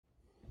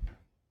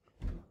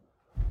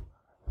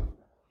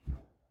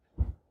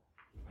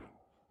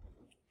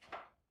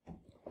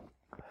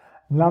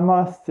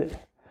Namaste.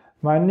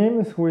 My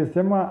name is Rui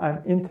Zimmer.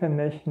 I'm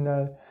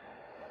International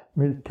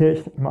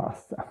Meditation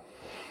Master.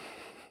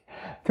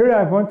 Today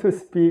I want to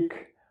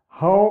speak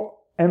how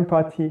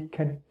empathy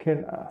can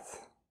kill us.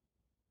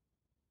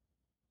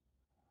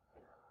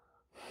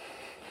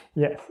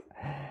 Yes.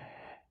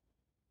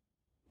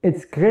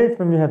 It's great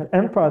when we have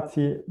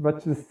empathy, but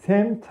at the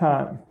same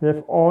time we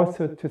have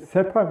also to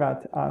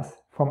separate us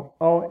from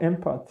our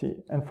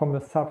empathy and from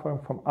the suffering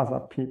from other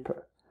people.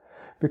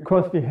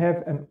 Because we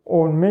have an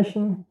own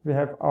mission, we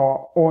have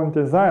our own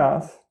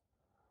desires,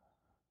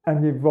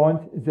 and we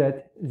want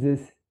that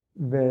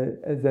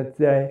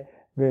they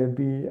will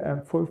be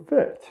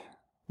fulfilled.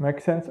 Make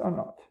sense or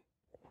not?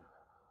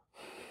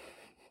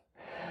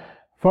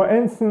 For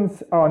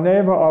instance, our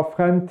neighbor or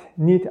friend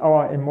need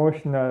our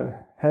emotional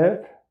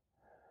help,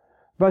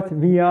 but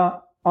we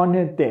are on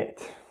a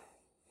date.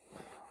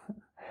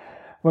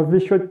 What we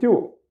should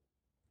do?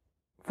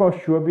 For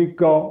sure, we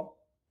go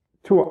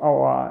to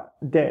our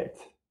date,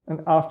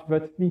 and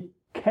afterwards we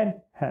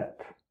can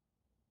help.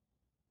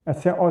 I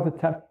say all the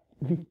time,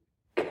 we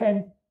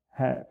can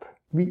help.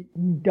 We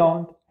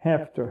don't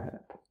have to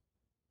help.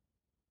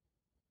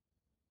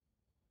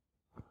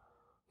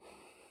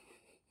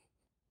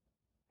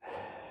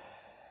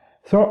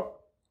 So,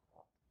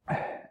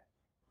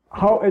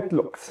 how it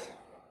looks.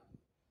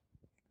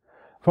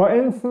 For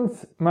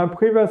instance, my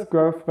previous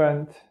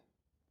girlfriend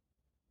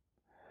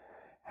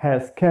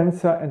has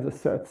cancer in the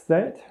third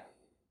stage,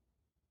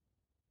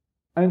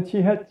 and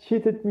she had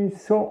cheated me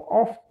so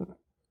often,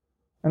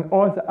 and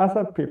all the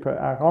other people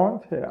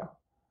around her,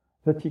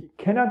 that she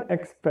cannot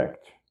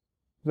expect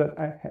that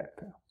I help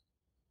her.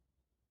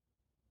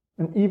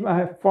 And even I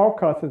have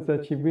forecasted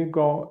that she will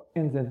go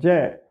in the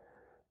jail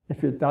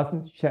if it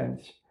doesn't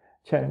change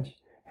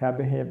her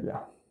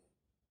behavior.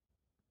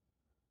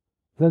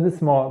 That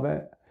is more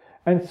way.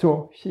 And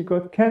so she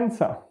got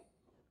cancer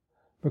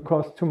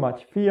because too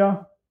much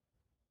fear,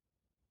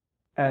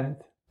 and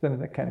then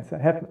the cancer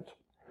happened.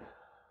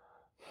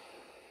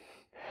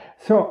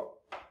 So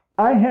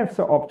I have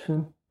the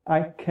option,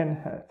 I can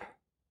help,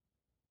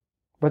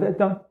 but I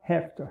don't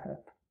have to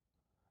help.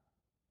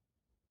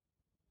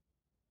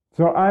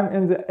 So I'm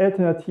in the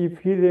alternative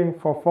healing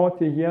for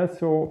 40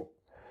 years,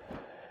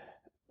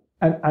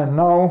 and I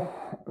know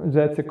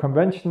that the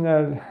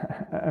conventional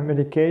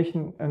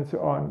medication and so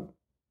on,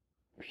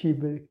 she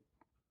will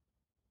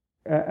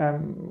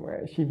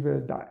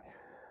die.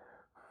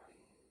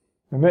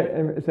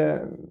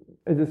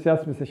 It is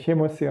just with the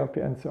chemotherapy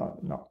and so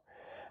on.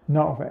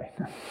 No way.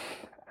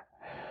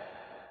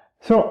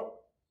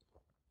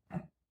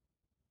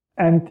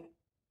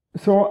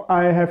 So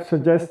I have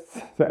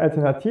suggested the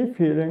alternative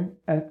healing,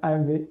 and I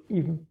will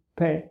even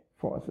pay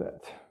for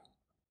that.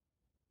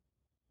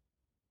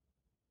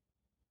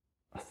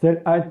 Still,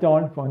 I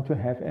don't want to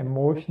have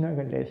emotional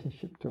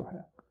relationship to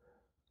her.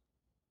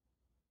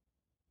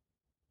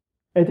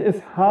 It is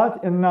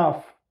hard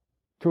enough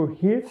to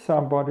heal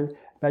somebody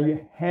that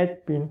you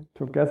had been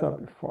together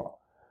before.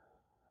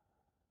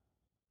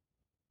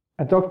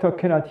 A doctor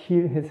cannot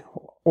heal his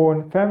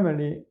own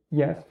family.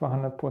 Yes, for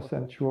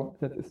 100% sure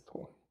that is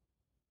true.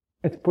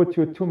 It puts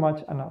you too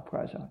much under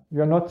pressure.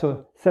 You're not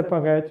so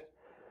separate.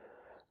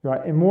 You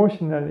are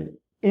emotionally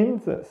in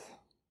this.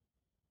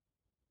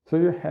 So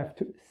you have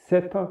to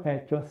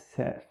separate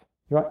yourself,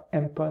 your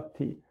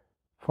empathy,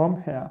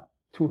 from her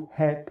to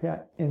help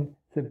her in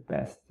the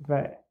best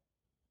way.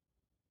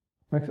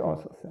 Makes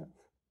also sense.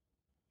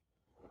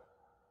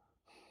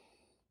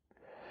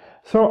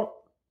 So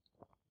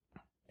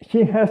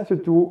she has to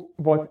do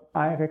what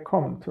I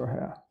recommend to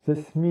her.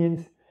 This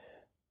means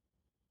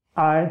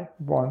I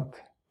want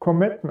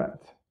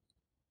commitment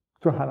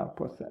to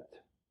 100%.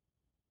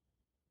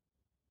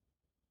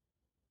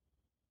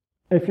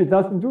 If she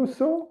doesn't do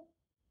so,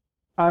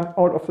 I'm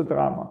out of the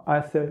drama.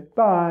 I say,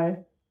 bye,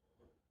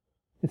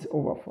 it's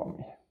over for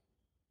me.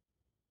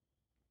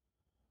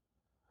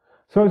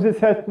 So this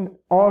happened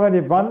already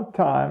one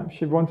time.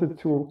 She wanted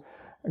to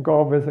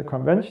go with the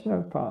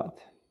conventional part.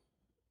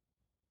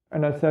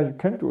 And I said, you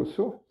can do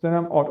so. Then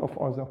I'm out of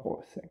all the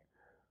whole thing.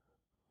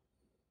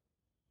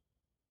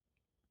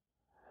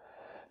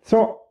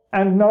 So,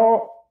 and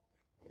now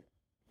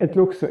it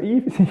looks so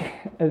easy.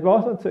 It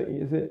wasn't so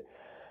easy.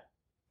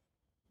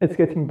 It's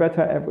getting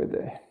better every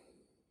day.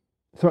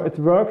 So it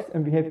works,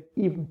 and we have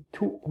even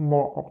 2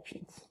 more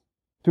options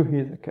to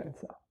heal the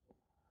cancer.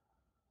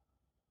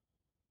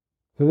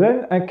 So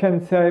then I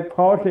can say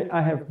proudly,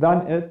 I have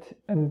done it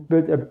and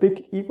built a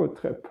big ego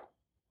trip.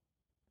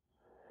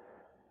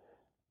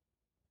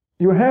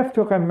 You have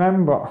to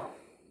remember,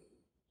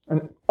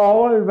 and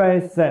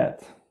always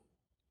that,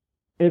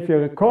 if you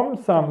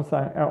recommend something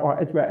or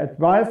if you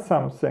advise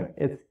something,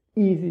 it's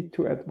easy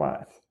to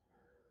advise.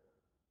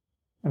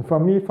 And for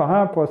me, for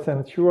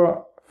 100%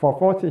 sure, for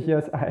 40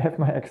 years I have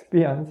my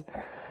experience,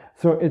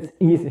 so it's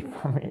easy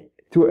for me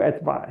to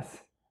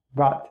advise.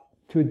 But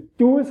to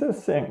do the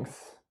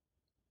things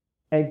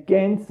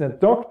against the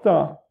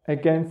doctor,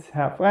 against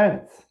her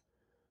friends,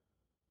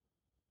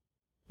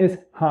 is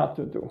hard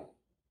to do.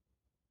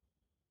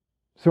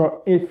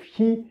 So if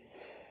she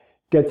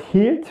get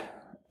healed,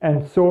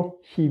 and so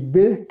he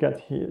will get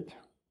healed,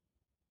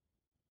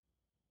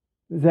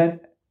 then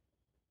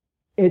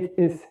it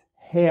is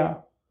here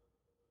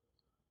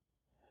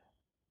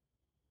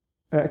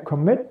a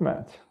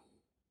commitment.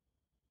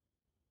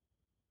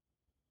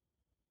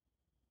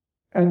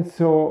 And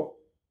so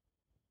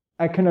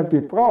I cannot be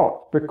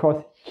proud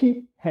because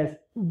he has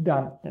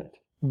done it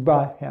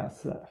by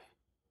herself.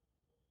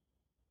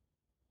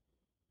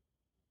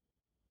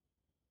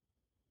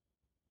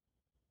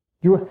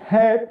 You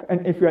help,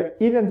 and if you are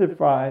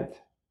identified,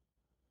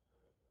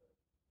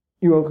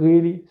 you are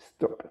really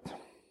stupid.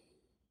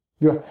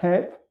 You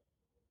help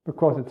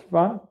because it's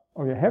fun,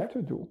 or you have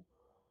to do.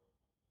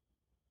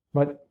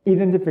 But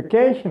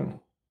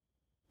identification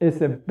is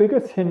the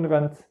biggest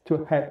hindrance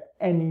to help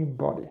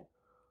anybody.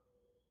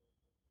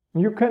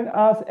 You can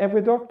ask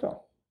every doctor,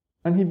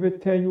 and he will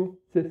tell you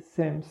the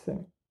same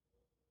thing.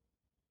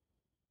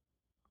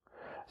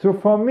 So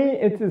for me,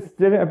 it is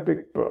still a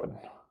big burden,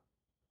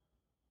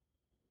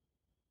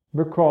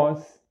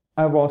 because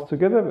I was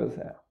together with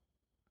her.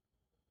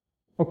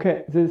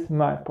 Okay, this is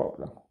my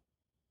problem.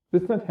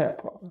 This is not her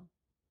problem.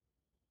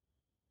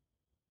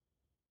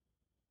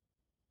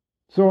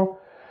 So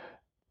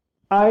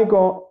I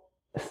go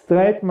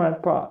straight my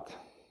part.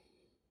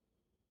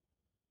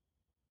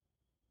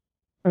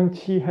 And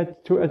she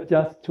had to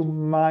adjust to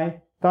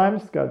my time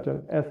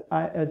schedule as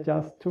I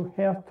adjust to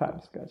her time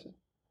schedule.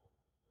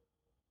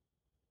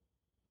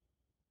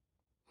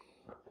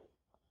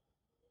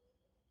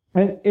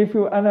 And if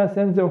you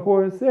understand the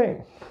whole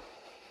thing,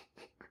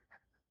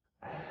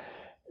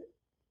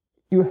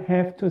 you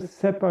have to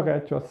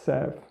separate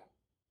yourself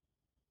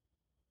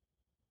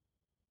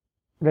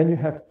when you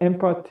have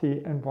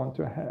empathy and want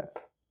to help.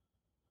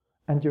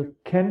 And you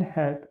can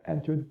help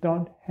and you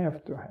don't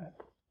have to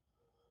help.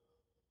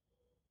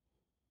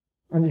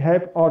 And you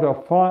help out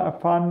of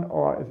fun,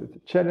 or is it a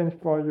challenge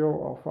for you,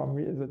 or for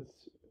me is it,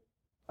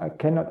 I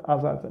cannot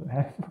other than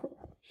help.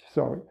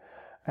 Sorry,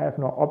 I have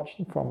no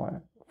option for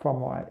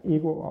my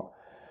ego or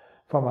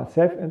for my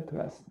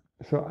self-interest.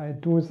 So I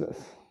do this.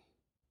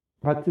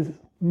 But this is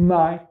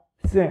my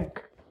thing.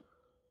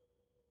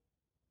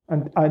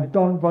 And I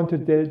don't want to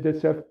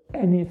deserve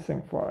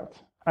anything for it.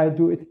 I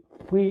do it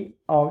free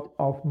out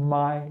of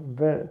my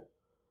will.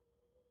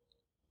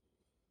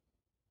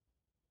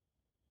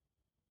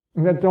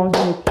 And I don't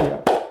need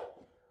here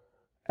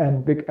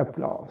and big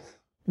applause.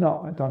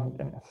 No, I don't need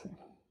anything.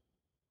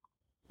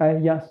 I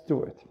just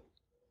do it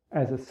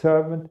as a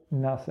servant,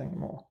 nothing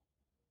more.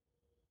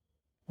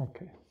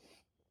 Okay.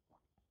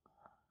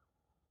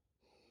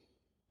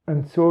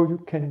 And so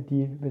you can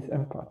deal with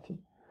empathy.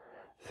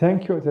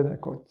 Thank you that I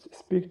could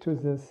speak to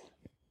this,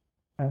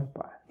 and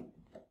bye.